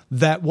is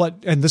that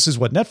and this is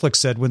what Netflix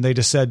said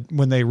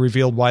when they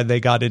revealed why they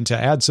got into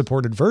ad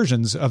supported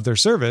versions of their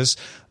service,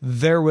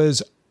 there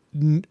was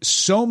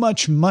so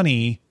much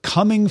money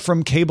coming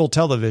from cable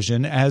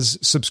television as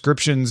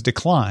subscriptions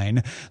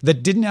decline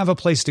that didn't have a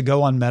place to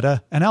go on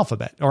Meta and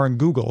Alphabet, or in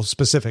Google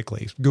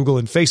specifically, Google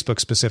and Facebook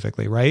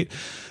specifically, right?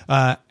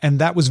 And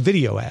that was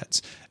video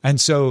ads. And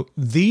so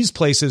these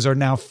places are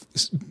now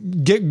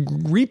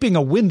reaping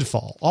a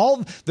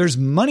windfall. There's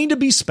money to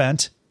be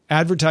spent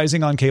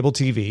advertising on cable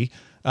TV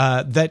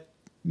that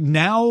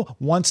now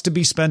wants to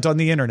be spent on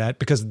the internet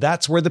because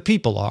that's where the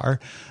people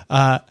are.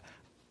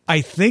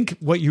 I think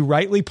what you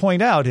rightly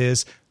point out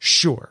is,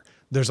 sure,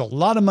 there's a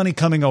lot of money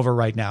coming over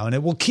right now, and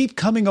it will keep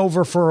coming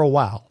over for a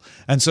while.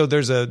 And so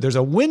there's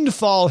a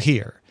windfall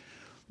here.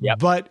 Yep.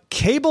 But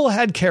cable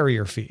had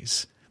carrier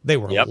fees. They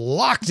were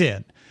locked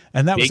in.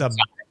 And that was a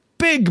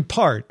big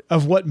part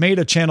of what made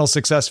a channel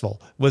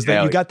successful, was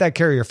that you got that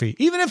carrier fee,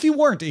 even if you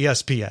weren't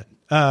ESPN.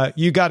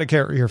 you got a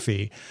carrier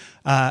fee.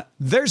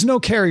 There's no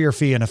carrier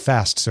fee in a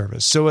fast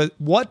service. So at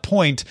what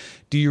point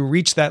do you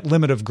reach that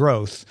limit of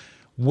growth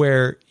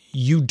where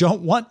you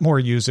don't want more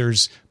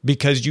users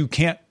because you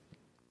can't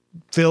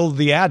fill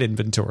the ad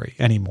inventory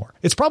anymore?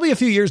 It's probably a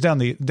few years down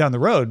the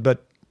road,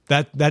 but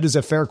that is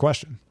a fair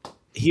question.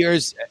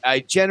 I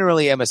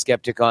generally am a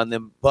skeptic on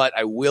them, but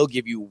I will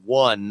give you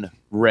one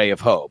ray of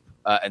hope.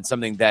 And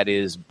something that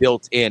is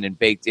built in and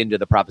baked into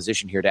the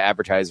proposition here to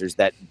advertisers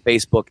that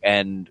Facebook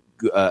and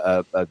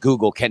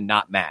Google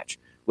cannot match,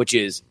 which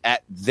is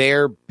at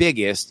their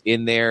biggest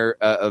in their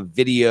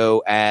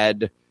video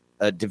ad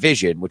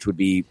division, which would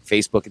be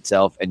Facebook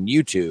itself and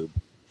YouTube.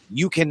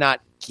 You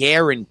cannot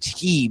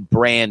guarantee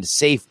brand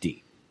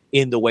safety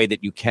in the way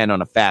that you can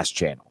on a fast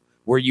channel,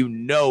 where you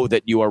know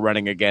that you are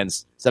running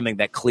against something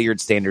that cleared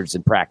standards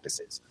and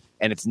practices.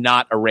 And it's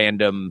not a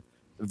random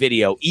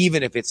video,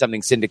 even if it's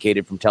something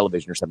syndicated from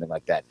television or something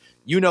like that.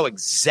 You know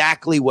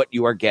exactly what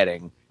you are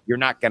getting. You're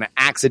not going to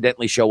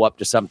accidentally show up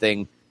to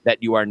something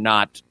that you are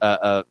not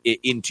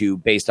into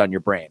based on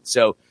your brand.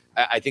 So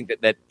I think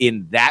that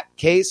in that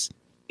case,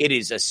 it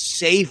is a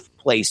safe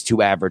place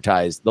to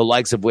advertise, the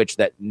likes of which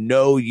that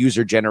no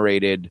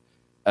user-generated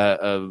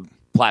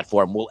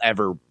platform will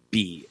ever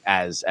be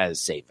as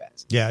safe as.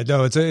 Yeah,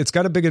 no, it's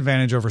got a big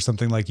advantage over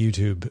something like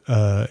YouTube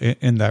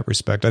in that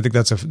respect. I think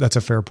that's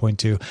a fair point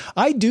too.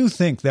 I do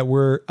think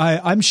that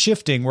I'm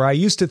shifting where I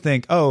used to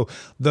think,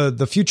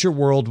 the future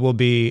world will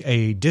be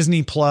a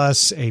Disney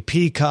Plus, a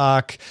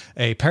Peacock,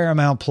 a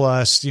Paramount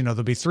Plus.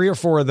 There'll be 3 or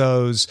 4 of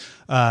those,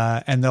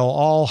 and they'll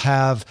all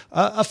have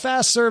a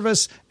fast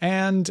service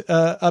and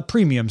a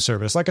premium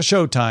service like a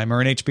Showtime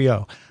or an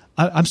HBO.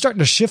 I'm starting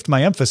to shift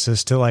my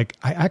emphasis to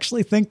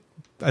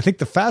I think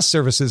the fast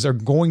services are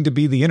going to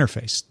be the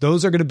interface.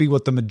 Those are going to be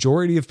what the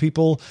majority of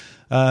people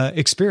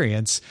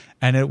experience,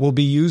 and it will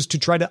be used to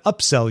try to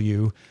upsell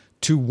you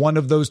to one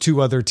of those 2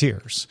 other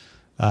tiers.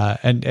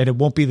 And it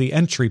won't be the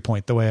entry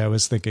point the way I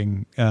was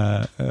thinking,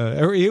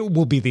 or it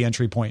will be the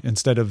entry point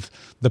instead of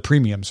the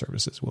premium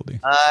services will be.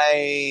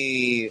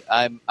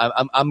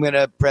 I'm going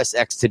to press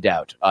X to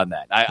doubt on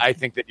that. I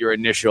think that your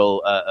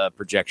initial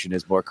projection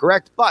is more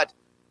correct, but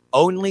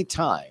only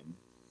time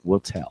will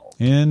tell.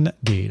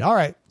 Indeed. All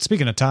right.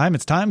 Speaking of time,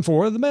 it's time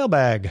for the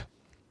mailbag.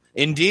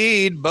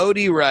 Indeed.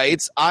 Bodie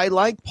writes, I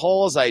like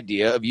Paul's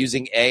idea of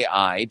using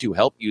AI to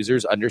help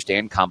users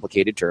understand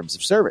complicated terms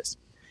of service.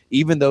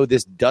 Even though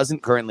this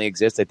doesn't currently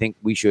exist, I think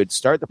we should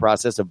start the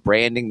process of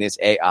branding this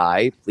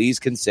AI. Please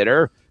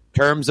consider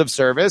terms of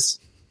service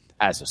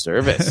as a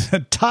service.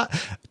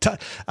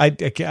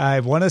 I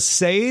want to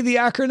say the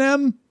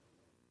acronym,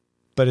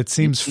 but it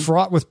seems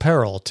fraught with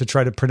peril to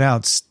try to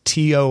pronounce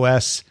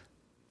TOSAS.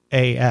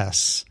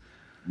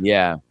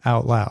 Yeah.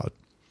 Out loud.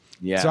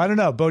 Yeah. So I don't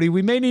know, Bodie,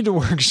 we may need to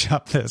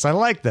workshop this. I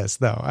like this,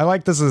 though. I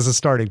like this as a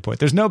starting point.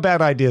 There's no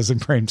bad ideas in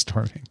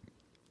brainstorming.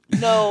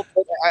 No,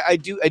 but I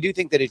do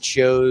think that it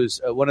shows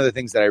one of the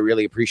things that I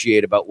really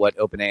appreciate about what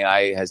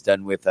OpenAI has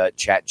done with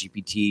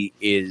ChatGPT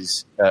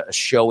is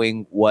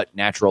showing what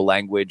natural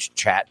language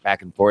chat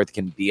back and forth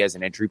can be as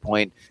an entry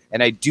point.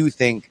 And I do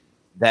think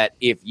that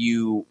if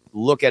you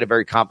look at a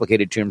very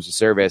complicated terms of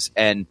service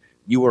and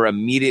you are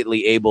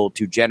immediately able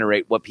to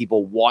generate what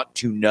people want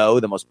to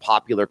know, the most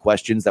popular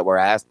questions that were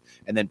asked,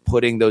 and then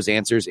putting those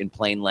answers in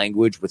plain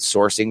language with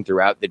sourcing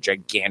throughout the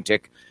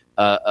gigantic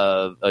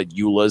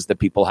EULAs that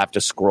people have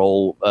to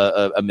scroll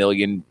a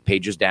million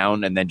pages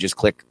down and then just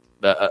click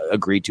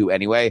agree to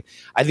anyway.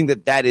 I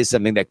think that is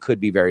something that could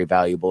be very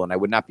valuable, and I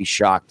would not be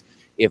shocked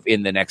if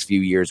in the next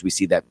few years we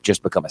see that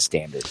just become a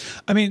standard.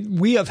 I mean,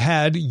 we have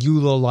had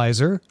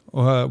EULAlyzer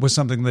was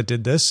something that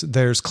did this.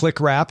 There's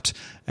ClickWrapped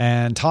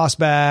and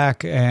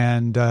Tossback,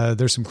 and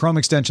there's some Chrome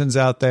extensions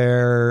out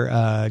there.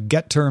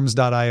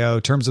 GetTerms.io,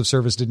 Terms of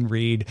Service didn't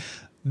read.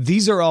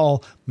 These are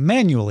all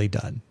manually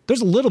done.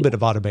 There's a little bit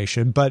of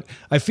automation, but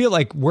I feel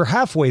like we're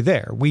halfway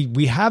there.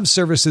 We have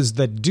services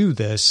that do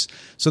this.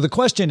 So the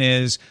question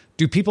is,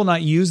 do people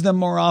not use them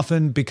more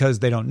often because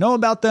they don't know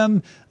about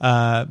them,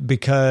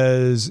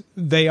 because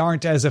they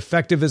aren't as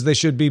effective as they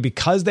should be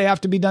because they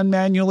have to be done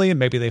manually and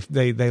maybe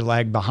they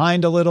lag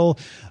behind a little?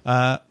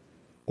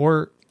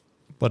 Or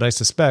what I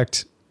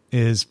suspect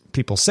is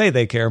people say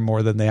they care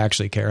more than they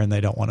actually care and they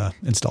don't want to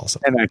install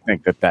something. And I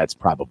think that that's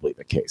probably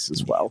the case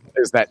as well,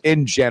 is that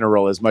in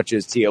general, as much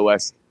as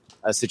TOS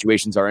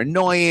situations are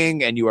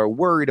annoying and you are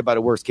worried about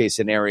a worst case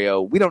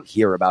scenario, we don't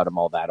hear about them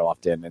all that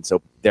often. And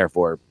so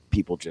therefore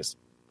people just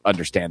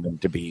understand them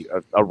to be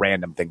a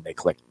random thing they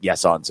click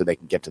yes on so they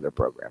can get to their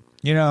program.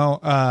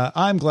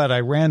 I'm glad I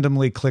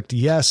randomly clicked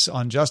yes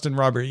on Justin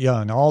Robert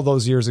Young all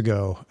those years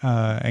ago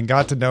and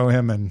got to know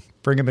him and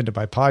bring him into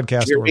my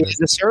podcast. It's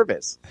the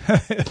service.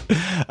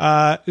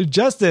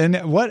 Justin,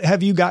 what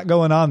have you got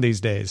going on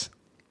these days?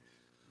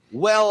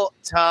 Well,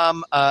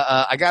 Tom,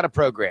 I got a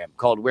program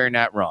called We're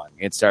Not Wrong.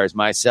 It stars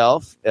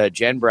myself,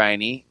 Jen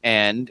Briney,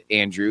 and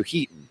Andrew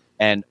Heaton.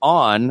 And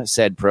on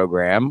said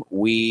program,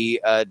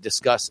 we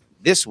discuss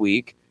this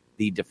week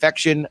the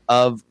defection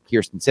of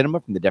Kyrsten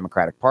Sinema from the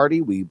Democratic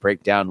Party. We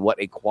break down what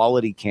a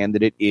quality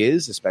candidate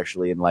is,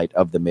 especially in light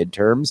of the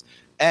midterms.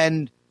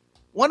 And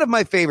one of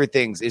my favorite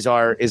things is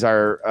our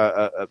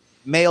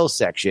mail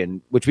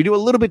section, which we do a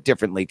little bit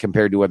differently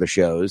compared to other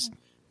shows,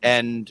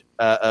 and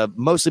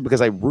mostly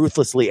because I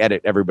ruthlessly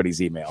edit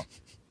everybody's email.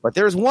 But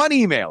there's one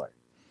emailer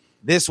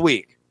this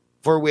week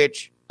for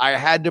which I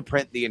had to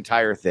print the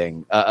entire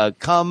thing.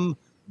 Come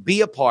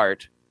be a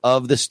part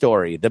of the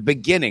story, the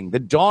beginning, the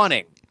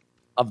dawning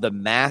of the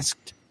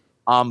masked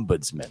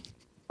ombudsman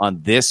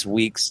on this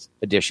week's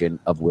edition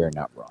of We're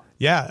Not Wrong.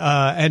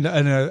 Yeah, and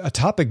a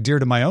topic dear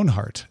to my own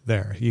heart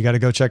there. You got to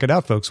go check it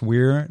out, folks.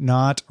 We're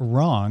Not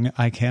Wrong.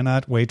 I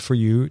cannot wait for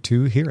you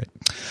to hear it.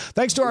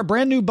 Thanks to our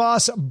brand new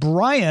boss,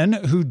 Brian,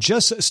 who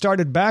just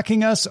started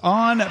backing us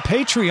on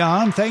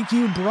Patreon. Thank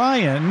you,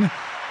 Brian.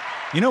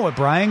 You know what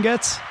Brian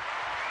gets?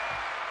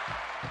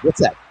 What's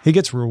that? He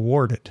gets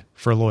rewarded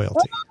for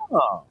loyalty.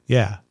 Oh.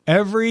 Yeah.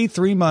 Every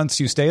 3 months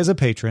you stay as a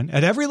patron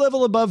at every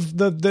level above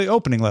the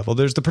opening level.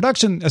 There's the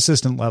production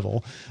assistant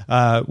level,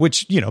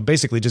 which,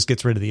 basically just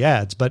gets rid of the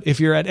ads. But if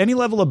you're at any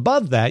level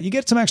above that, you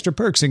get some extra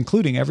perks,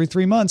 including every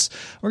 3 months,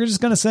 we're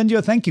just going to send you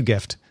a thank you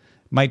gift.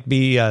 Might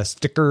be a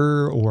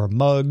sticker or a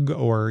mug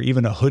or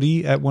even a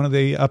hoodie at one of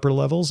the upper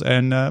levels.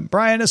 And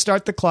Brian, to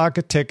start the clock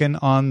ticking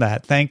on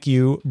that. Thank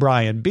you,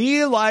 Brian.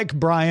 Be like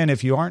Brian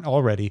if you aren't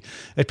already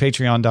at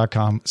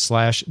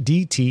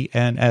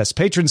patreon.com/DTNS.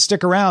 Patrons,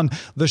 stick around.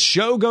 The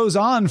show goes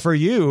on for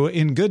you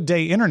in Good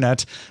Day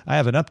Internet. I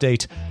have an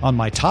update on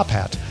my top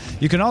hat.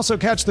 You can also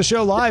catch the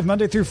show live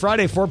Monday through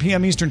Friday, 4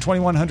 p.m. Eastern,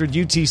 2100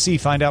 UTC.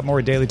 Find out more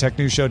at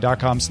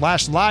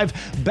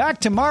dailytechnewsshow.com/live. Back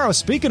tomorrow,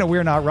 speaking of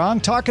We're Not Wrong,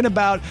 talking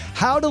about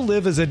how to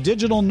live as a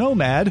digital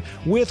nomad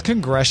with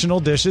Congressional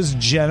Dish's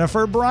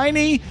Jennifer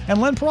Briney. And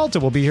Len Peralta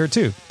will be here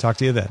too. Talk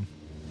to you then.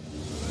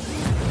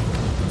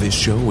 This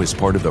show is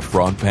part of the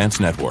Frog Pants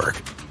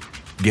Network.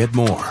 Get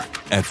more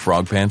at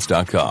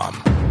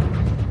frogpants.com.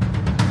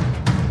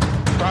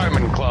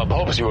 Diamond Club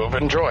hopes you have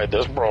enjoyed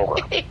this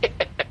program.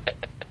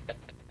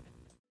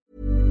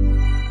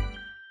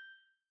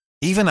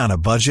 Even on a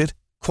budget,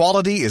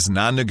 quality is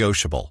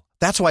non-negotiable.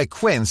 That's why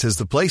Quince is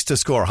the place to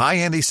score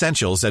high-end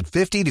essentials at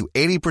 50 to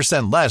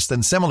 80% less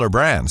than similar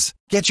brands.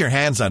 Get your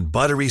hands on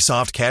buttery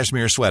soft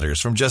cashmere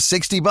sweaters from just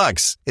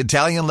 $60,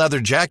 Italian leather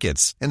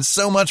jackets, and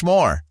so much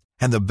more.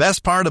 And the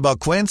best part about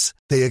Quince,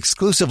 they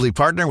exclusively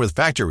partner with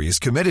factories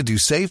committed to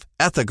safe,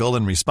 ethical,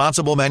 and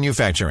responsible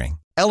manufacturing.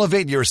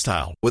 Elevate your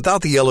style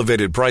without the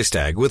elevated price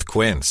tag with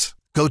Quince.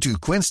 Go to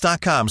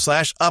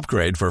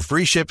quince.com/upgrade for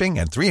free shipping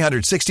and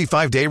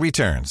 365-day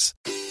returns.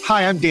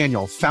 Hi, I'm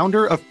Daniel,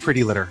 founder of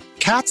Pretty Litter.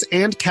 Cats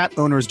and cat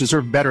owners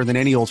deserve better than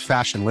any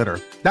old-fashioned litter.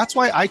 That's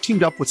why I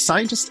teamed up with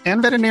scientists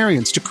and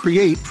veterinarians to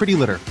create Pretty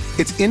Litter.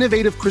 Its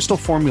innovative crystal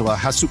formula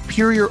has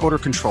superior odor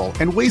control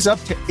and weighs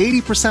up to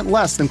 80%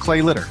 less than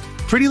clay litter.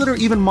 Pretty Litter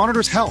even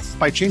monitors health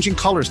by changing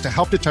colors to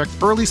help detect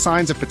early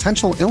signs of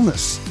potential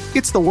illness.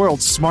 It's the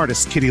world's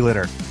smartest kitty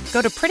litter.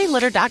 Go to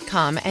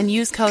prettylitter.com and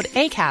use code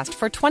ACAST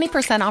for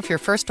 20% off your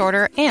first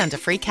order and a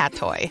free cat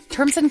toy.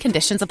 Terms and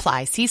conditions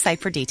apply. See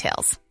site for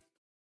details.